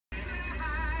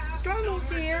Storm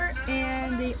over here,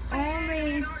 and the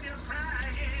only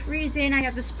reason I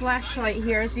have this flashlight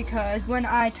here is because when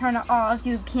I turn it off,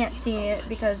 you can't see it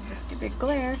because of the stupid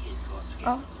glare.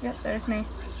 Oh, yep, there's me.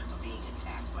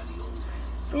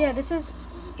 But yeah, this is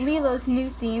Lilo's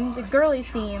new theme, the girly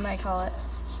theme, I call it.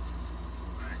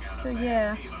 So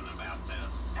yeah.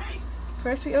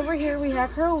 First, over here we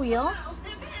have her wheel.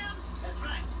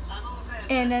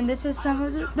 And then this is some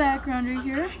of the background right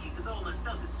here.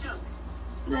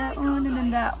 That one and then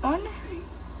that one.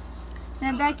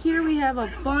 And back here we have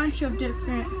a bunch of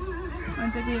different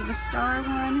ones. Like we have a star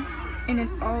one. And then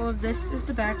all of this is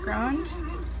the background.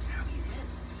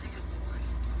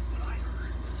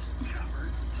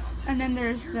 And then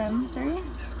there's them three.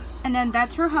 And then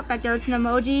that's her hut back there. It's an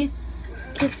emoji,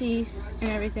 kissy,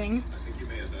 and everything.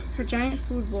 Her giant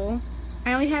food bowl.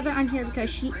 I only have it on here because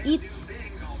she eats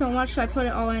so much, so I put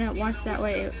it all in at once. That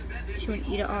way she wouldn't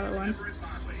eat it all at once.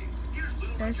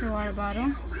 There's her water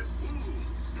bottle.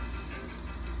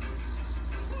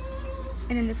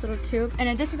 And then this little tube. And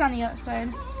then this is on the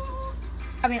outside.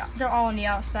 I mean, they're all on the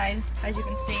outside, as you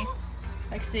can see.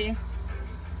 Like, see?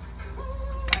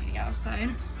 It's on the outside.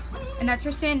 And that's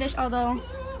her sand dish, although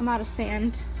I'm out of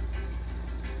sand.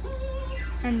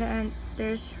 And then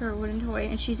there's her wooden toy,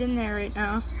 and she's in there right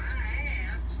now.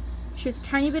 She has a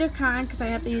tiny bit of cotton because I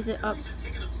have to use it up.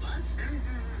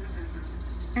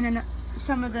 And then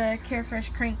some of the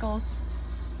Carefresh crinkles.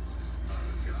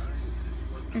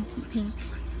 And some pink.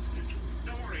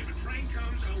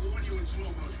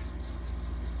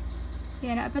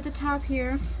 Yeah, and up at the top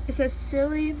here, it says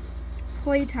silly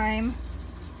playtime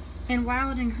and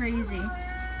wild and crazy.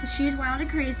 Because she's wild and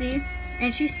crazy,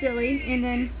 and she's silly, and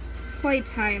then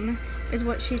playtime is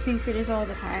what she thinks it is all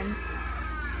the time.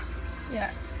 Yeah,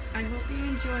 I hope you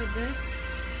enjoyed this.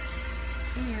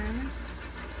 And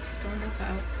storm up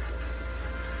out.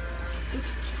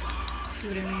 Oops. See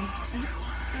what I mean?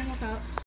 Storm up out.